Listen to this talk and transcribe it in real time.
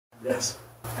Yes.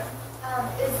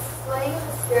 Is slaying of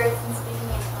the spirits and speaking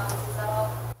in tongues, is that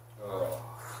all? Oh.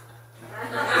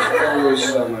 Always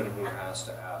someone who has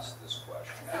to ask this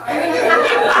question.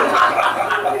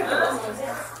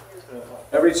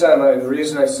 Every time the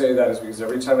reason I say that is because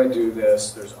every time I do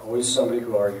this, there's always somebody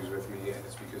who argues with me, and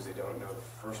it's because they don't know the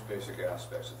first basic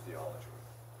aspects of theology.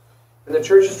 In the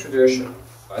church's tradition,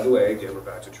 by the way, again, we're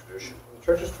back to tradition. In the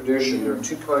church's tradition, there are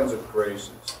two kinds of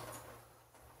graces.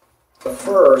 The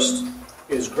first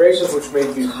is graces which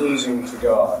make you pleasing to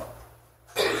God.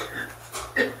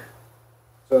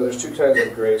 So there's two kinds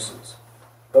of graces.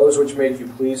 Those which make you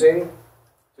pleasing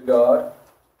to God,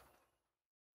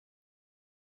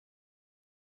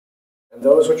 and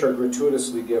those which are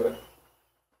gratuitously given.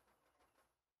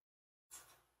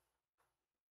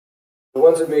 The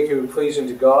ones that make you pleasing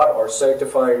to God are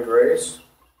sanctifying grace,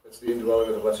 that's the indwelling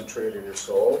of the Blessed Trinity in your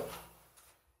soul,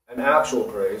 and actual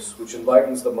grace, which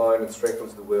enlightens the mind and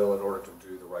strengthens the will in order to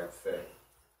do the right thing.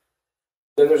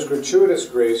 Then there's gratuitous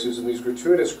graces, and these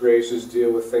gratuitous graces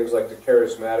deal with things like the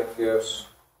charismatic gifts,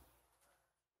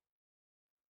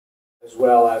 as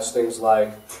well as things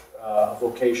like a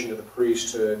vocation to the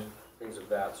priesthood, things of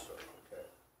that sort. Okay.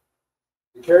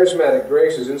 The charismatic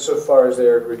graces, insofar as they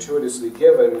are gratuitously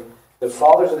given, the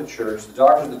fathers of the church, the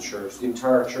doctors of the church, the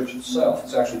entire church itself,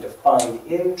 it's actually defined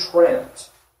in Trent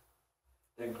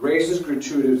that graces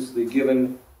gratuitously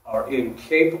given are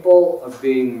incapable of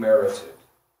being merited.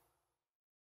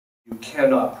 You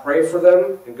cannot pray for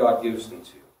them, and God gives them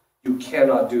to you. You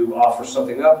cannot offer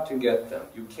something up to get them.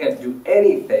 You can't do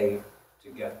anything to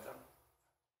get them.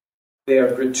 They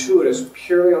are gratuitous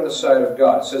purely on the side of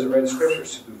God. It says it right in Scripture.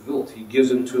 He gives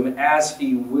them to him as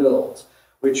he wills,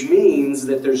 which means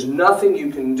that there's nothing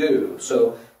you can do.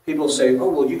 So people say, oh,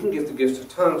 well, you can give the gift of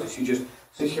tongues if you just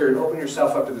sit here and open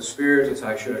yourself up to the Spirit. It's,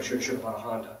 I should have bought a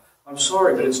Honda. I'm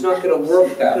sorry, but it's not going to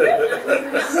work that way.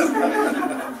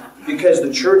 Because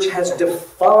the church has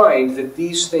defined that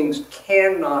these things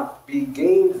cannot be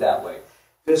gained that way.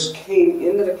 This came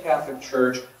into the Catholic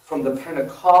Church from the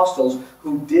Pentecostals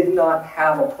who did not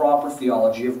have a proper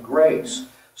theology of grace.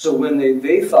 So when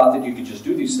they thought that you could just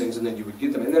do these things and then you would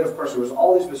get them. And then, of course, there was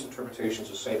all these misinterpretations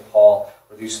of St. Paul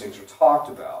where these things are talked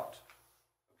about.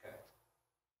 Okay.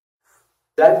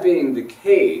 That being the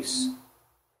case,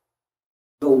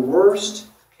 the worst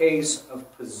case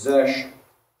of possession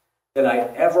that I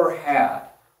ever had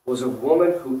was a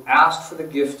woman who asked for the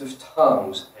gift of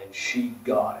tongues and she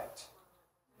got it.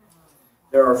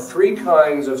 There are three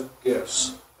kinds of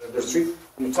gifts.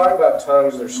 When you talk about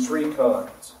tongues, there's three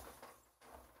kinds.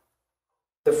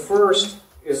 The first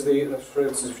is for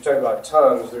instance, if you're talking about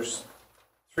tongues, there's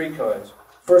three kinds.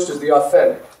 First is the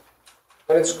authentic.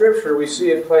 And in Scripture, we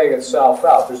see it playing itself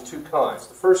out. There's two kinds.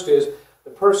 The first is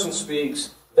the person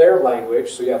speaks their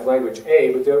language, so you have language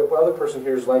A, but the other person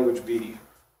hears language B.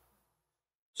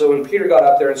 So when Peter got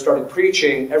up there and started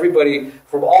preaching, everybody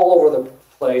from all over the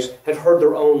place had heard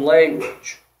their own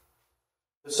language.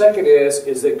 The second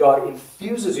is that God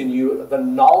infuses in you the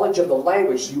knowledge of the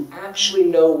language so you actually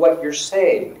know what you're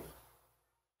saying.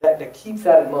 Now keep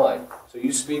that in mind. So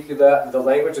you speak the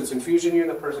language that's infused in you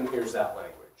and the person hears that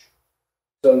language.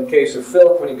 So in the case of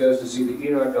Philip, when he goes to see the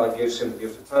eunuch, God gives him the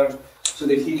gift of tongues so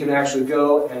that he can actually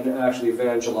go and actually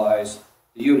evangelize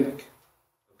the eunuch.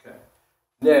 Okay.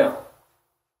 Now,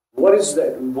 what is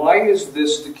that? Why is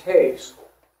this the case?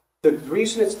 The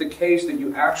reason it's the case that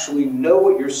you actually know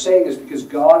what you're saying is because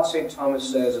God, St. Thomas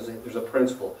says, there's a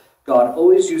principle. God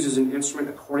always uses an instrument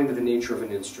according to the nature of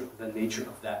an instrument, the nature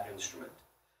of that instrument.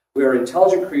 We are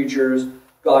intelligent creatures.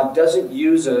 God doesn't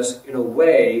use us in a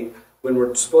way when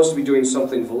we're supposed to be doing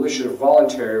something volition or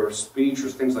voluntary or speech or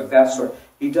things like that sort.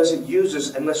 He doesn't use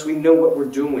us unless we know what we're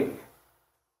doing.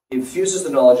 He infuses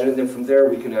the knowledge in it, and then from there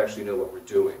we can actually know what we're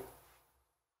doing.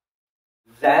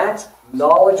 That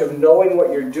knowledge of knowing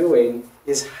what you're doing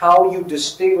is how you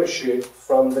distinguish it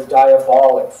from the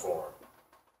diabolic form.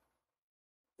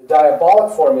 The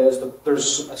diabolic form is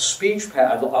there's a speech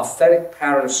pattern, an authentic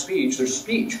pattern of speech. There's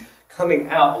speech coming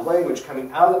out, a language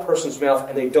coming out of the person's mouth,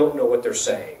 and they don't know what they're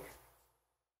saying.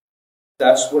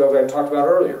 That's what I talked about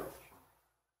earlier.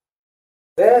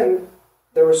 Then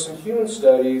there were some human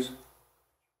studies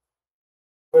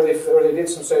where they did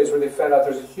some studies where they found out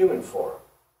there's a human form.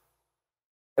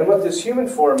 And what this human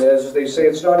form is they say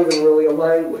it's not even really a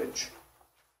language.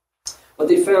 What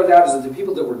they found out is that the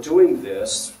people that were doing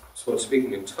this, so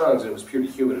speaking in tongues, and it was purely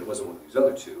human, it wasn't one of these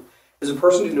other two, is a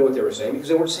person who didn't know what they were saying because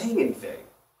they weren't saying anything.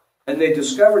 And they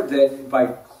discovered that by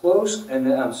close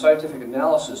and scientific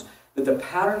analysis, that the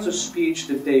patterns of speech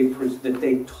that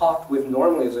they talked with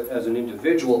normally as an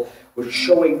individual were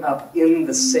showing up in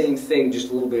the same thing, just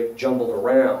a little bit jumbled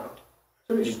around.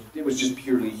 So it was just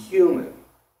purely human.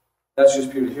 That's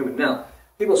just purely human. Now,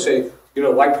 people say,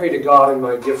 I pray to God in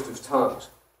my gift of tongues.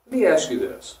 Let me ask you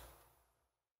this.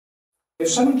 If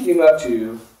someone came up to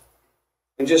you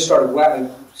and just started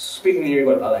speaking to you,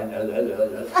 what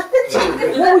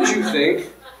would you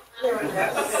think?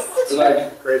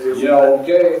 Like, crazy. Yeah,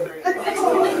 okay.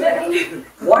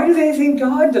 Why do they think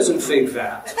God doesn't think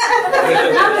that?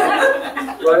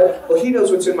 Right? Well, He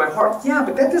knows what's in my heart. Yeah,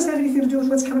 but that doesn't have anything to do with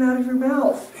what's coming out of your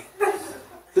mouth.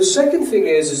 The second thing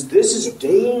is this is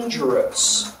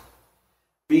dangerous,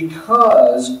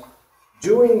 because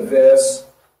doing this,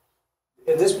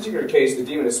 in this particular case, the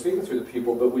demon is speaking through the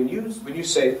people, but when you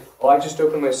say, "Oh, I just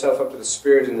open myself up to the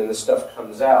Spirit and then the stuff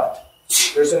comes out,"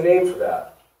 there's a name for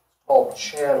that. It's called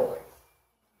channeling.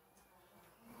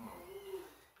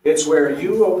 It's where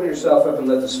you open yourself up and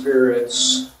let the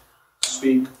spirits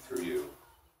speak through you.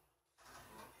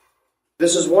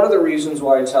 This is one of the reasons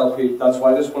why I tell people, that's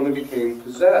why this woman became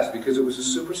possessed, because it was a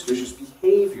superstitious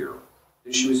behavior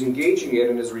that she was engaging in,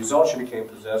 and as a result she became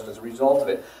possessed as a result of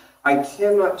it. I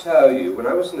cannot tell you, when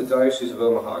I was in the Diocese of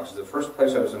Omaha, because the first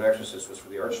place I was an exorcist was for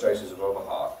the Archdiocese of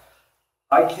Omaha,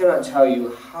 I cannot tell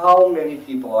you how many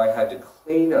people I had to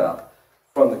clean up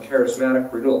from the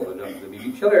charismatic renewal. The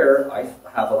BB Killer, I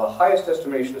have the highest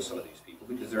estimation of some of these people,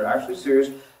 because they're actually serious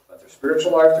about their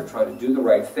spiritual life, they're trying to do the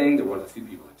right thing, they're one of the few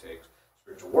people who takes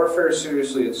spiritual warfare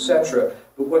seriously, etc.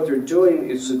 But what they're doing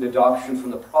is an adoption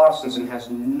from the Protestants and has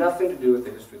nothing to do with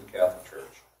the history of the Catholic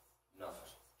Church. Nothing.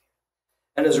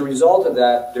 And as a result of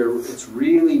that, it's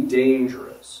really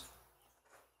dangerous.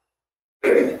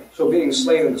 So being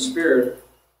slain in the Spirit,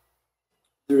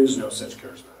 there is no such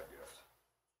charismatic gift.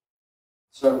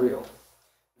 It's not real.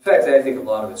 In fact, I think a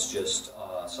lot of it's just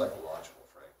psychological.